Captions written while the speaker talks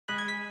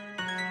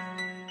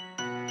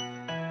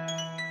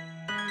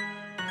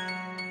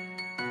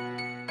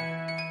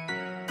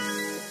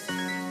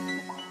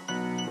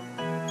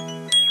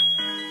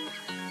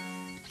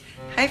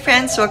Hi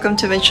friends, welcome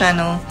to my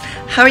channel.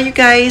 How are you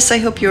guys? I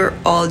hope you're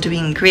all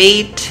doing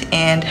great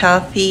and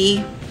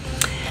healthy.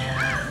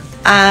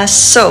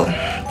 So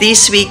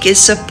this week is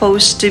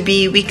supposed to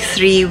be week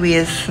 3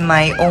 with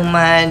my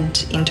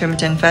OMAD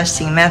intermittent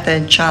fasting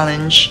method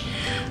challenge.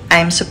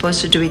 I'm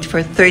supposed to do it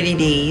for 30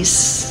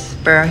 days,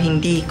 pero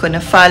hindi ko na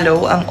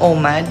follow ang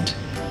OMAD.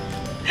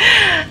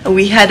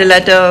 We had a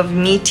lot of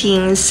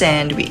meetings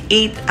and we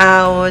ate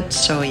out,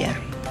 so yeah,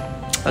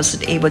 I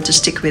wasn't able to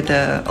stick with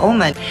the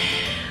OMAD.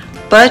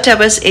 But I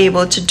was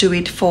able to do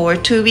it for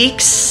 2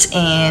 weeks,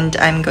 and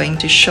I'm going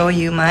to show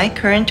you my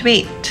current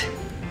weight.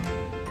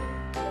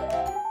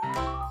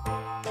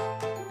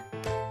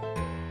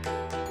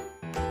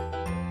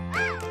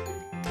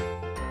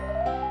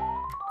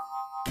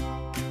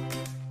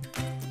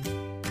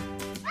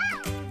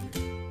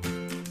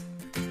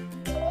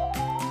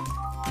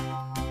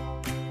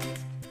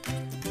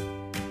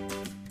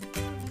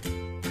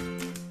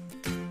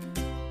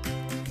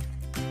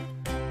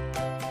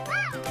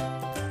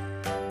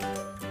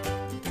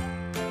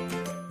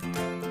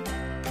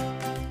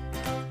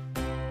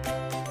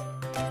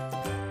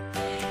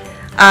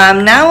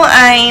 Now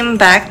I'm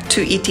back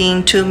to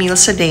eating 2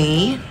 meals a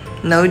day,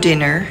 no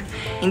dinner.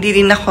 Hindi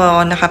din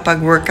ako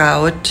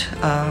nakapag-workout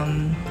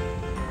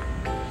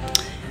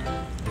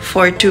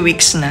for 2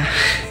 weeks na.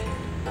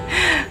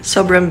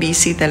 Sobrang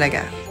busy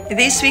talaga.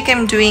 This week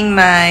I'm doing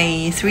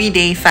my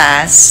 3-day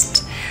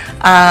fast.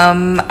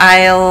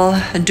 I'll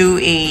do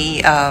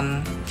a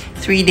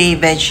 3-day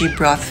veggie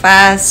broth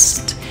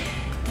fast,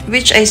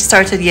 which I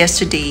started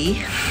yesterday.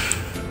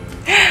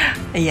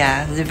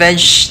 Yeah, the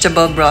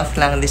vegetable broth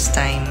lang this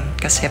time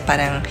kasi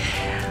parang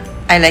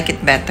I like it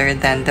better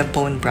than the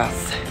bone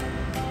broth.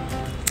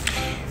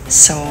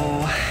 So,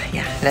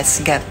 yeah,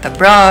 let's get the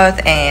broth,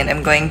 and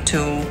I'm going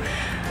to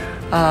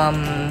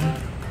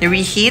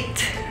reheat.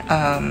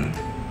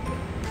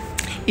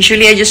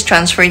 Usually I just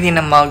transfer it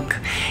in a mug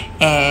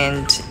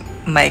and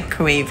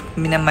microwave.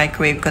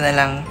 Mina-microwave ko na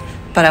lang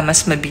para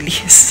mas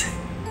mabilis.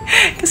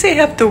 Kasi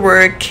I have to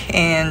work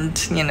and,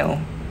 you know,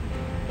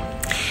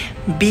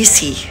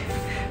 busy.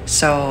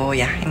 So,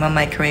 yeah,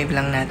 ima-microwave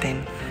lang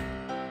natin.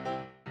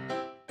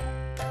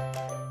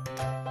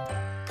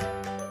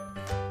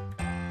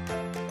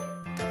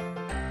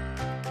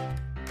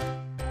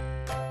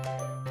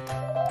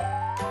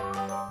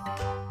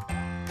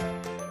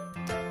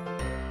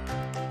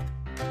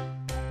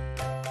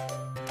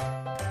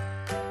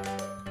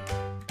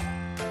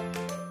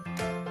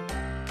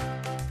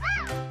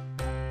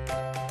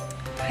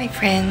 Hi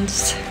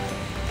friends.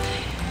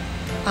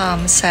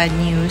 Sad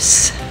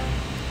news.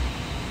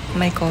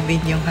 May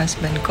COVID yung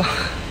husband ko.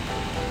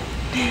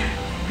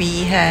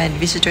 We had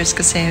visitors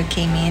kasi who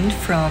came in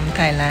from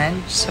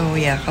Thailand. So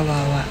yeah,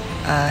 kawawa.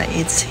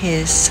 It's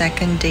his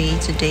 2nd day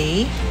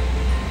today.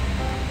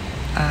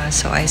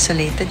 So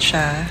isolated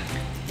siya.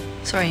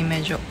 Sorry,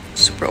 medyo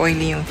super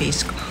oily yung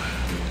face ko.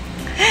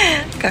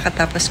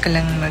 Kakatapos ko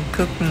lang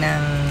mag-cook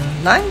ng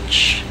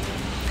lunch.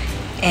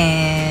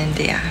 And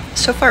yeah,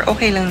 so far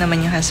okay lang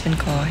naman yung husband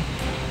ko.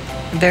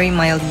 Very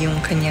mild yung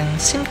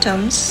kanyang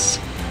symptoms.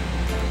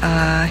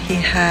 He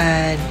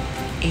had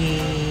a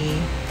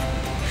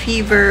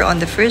fever on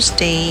the first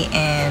day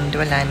and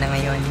wala na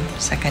ngayon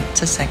sa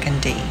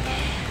second day.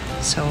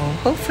 So,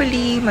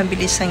 hopefully,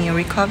 mabilis lang yung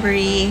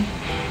recovery.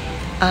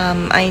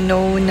 I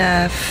know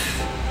na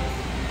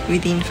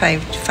within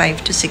 5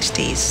 to 6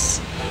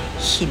 days,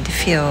 he'd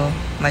feel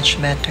much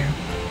better.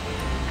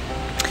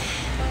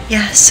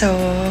 Yeah, so,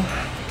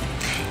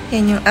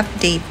 yan yung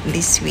update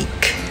this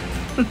week.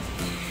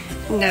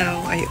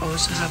 Now, I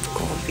also have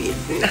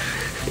COVID.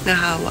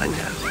 Nahawa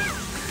na ako.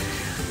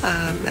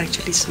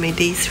 Actually, it's my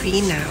day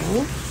 3 now.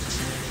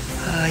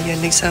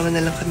 Yan, nagsama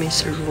na lang kami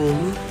sa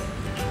room.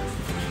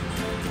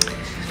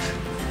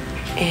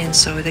 And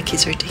so, the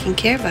kids are taking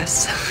care of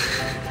us.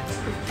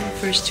 The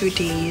first 2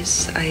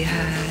 days, I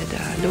had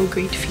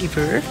low-grade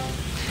fever.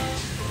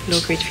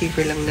 Low-grade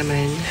fever lang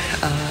naman.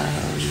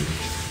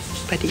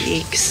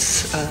 Body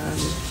aches,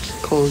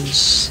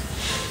 colds,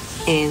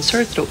 and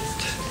sore throat.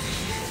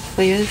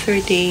 Ngayon,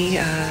 3rd day,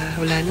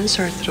 wala nang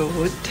sore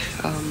throat.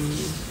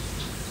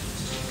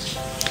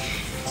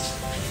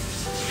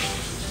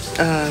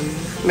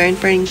 Meron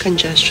pa rin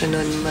congestion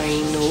on my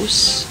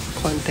nose,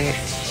 konti.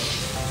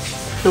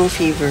 No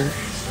fever,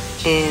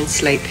 and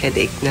slight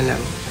headache na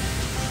lang.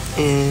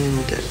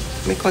 And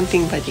may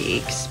konting body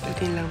aches. But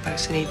yun lang,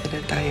 vaccinated na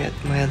tayo at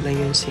mild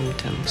lang yung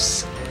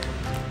symptoms.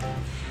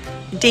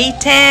 Day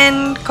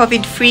 10,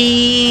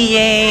 COVID-free,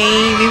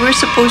 yay! We were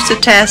supposed to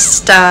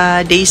test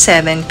day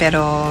 7,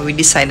 pero we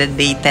decided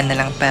day 10 na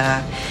lang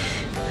para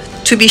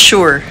to be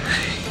sure.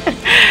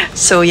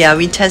 So yeah,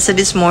 we tested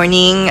this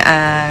morning,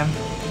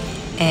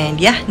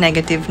 and yeah,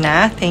 negative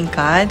na, thank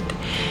God.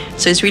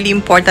 So it's really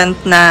important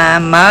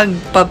na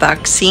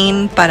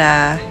magpa-vaccine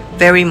para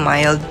very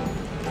mild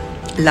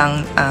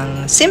lang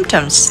ang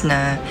symptoms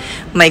na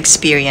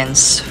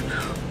ma-experience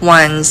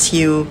once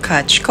you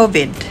catch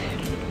COVID.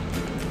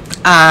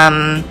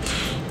 And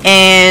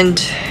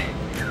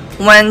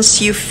once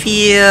you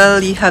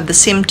feel you have the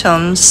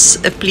symptoms,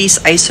 please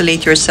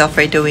isolate yourself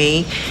right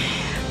away.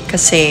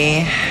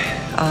 Kasi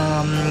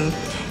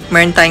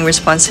meron tayong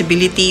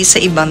responsibility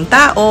sa ibang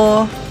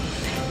tao.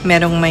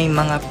 Merong may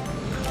mga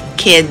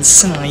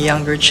kids, mga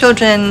younger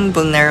children,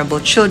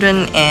 vulnerable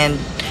children, and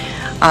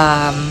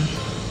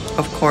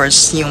of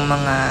course, yung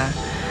mga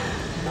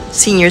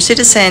senior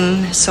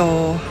citizen.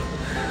 So,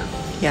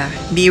 yeah,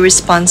 be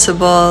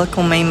responsible.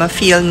 Kung may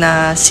ma-feel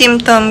na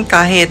symptom,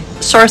 kahit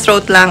sore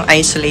throat lang,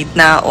 isolate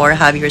na or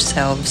have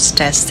yourselves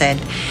tested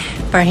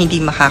para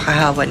hindi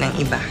makakahawa ng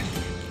iba.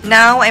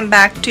 Now, I'm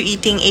back to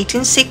eating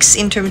 18-6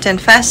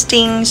 intermittent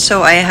fasting.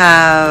 So, I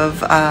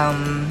have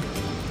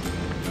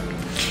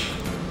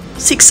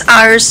 6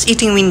 hours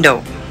eating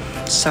window.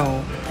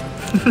 So,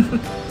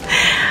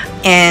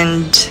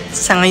 and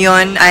sa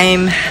ngayon,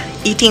 I'm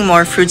eating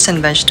more fruits and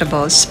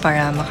vegetables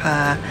para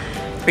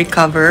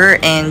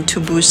maka-recover and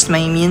to boost my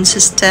immune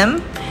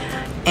system.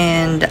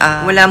 And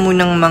wala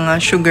munang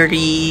mga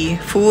sugary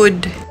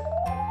food.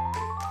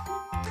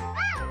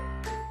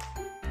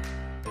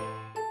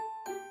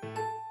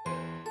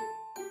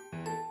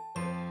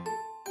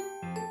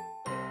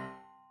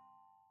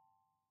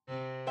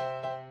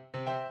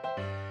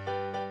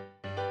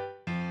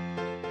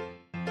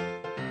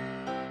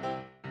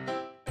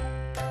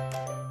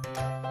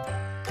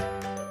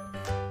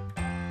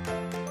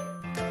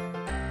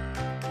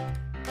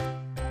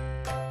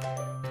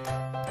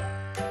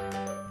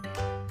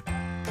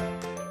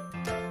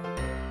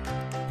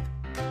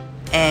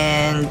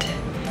 And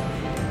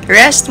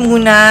rest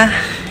muna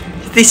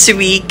this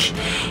week,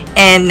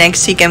 and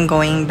next week I'm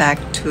going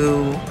back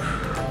to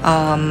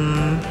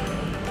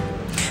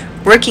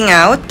working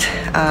out,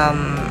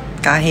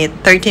 kahit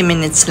 30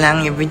 minutes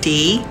lang every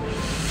day,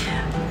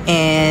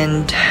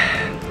 and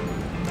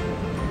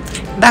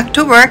back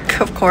to work,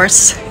 of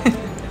course.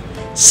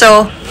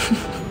 So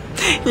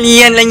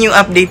yan lang yung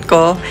update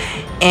ko,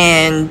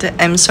 and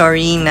I'm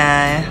sorry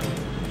na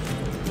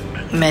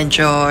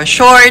medyo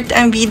short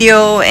ang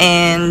video,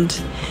 and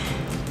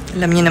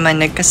alam niyo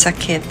naman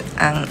nagkasakit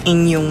ang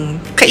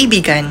inyong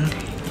kaibigan.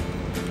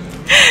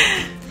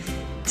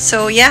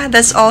 So yeah,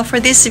 that's all for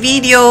this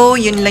video.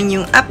 Yun lang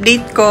yung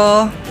update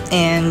ko,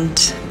 and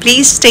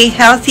please stay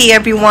healthy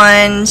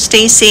everyone,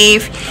 stay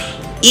safe,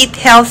 eat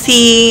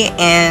healthy,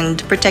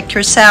 and protect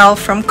yourself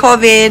from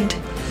COVID,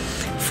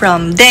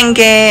 from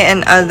dengue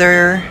and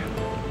other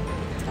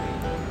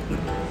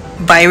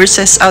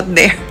viruses out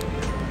there.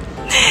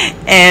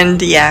 And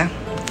yeah,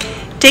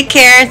 take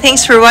care.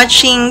 Thanks for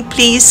watching.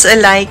 Please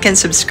like and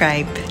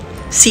subscribe.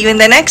 See you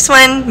in the next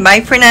one.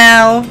 Bye for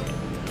now.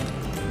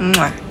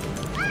 Mwah.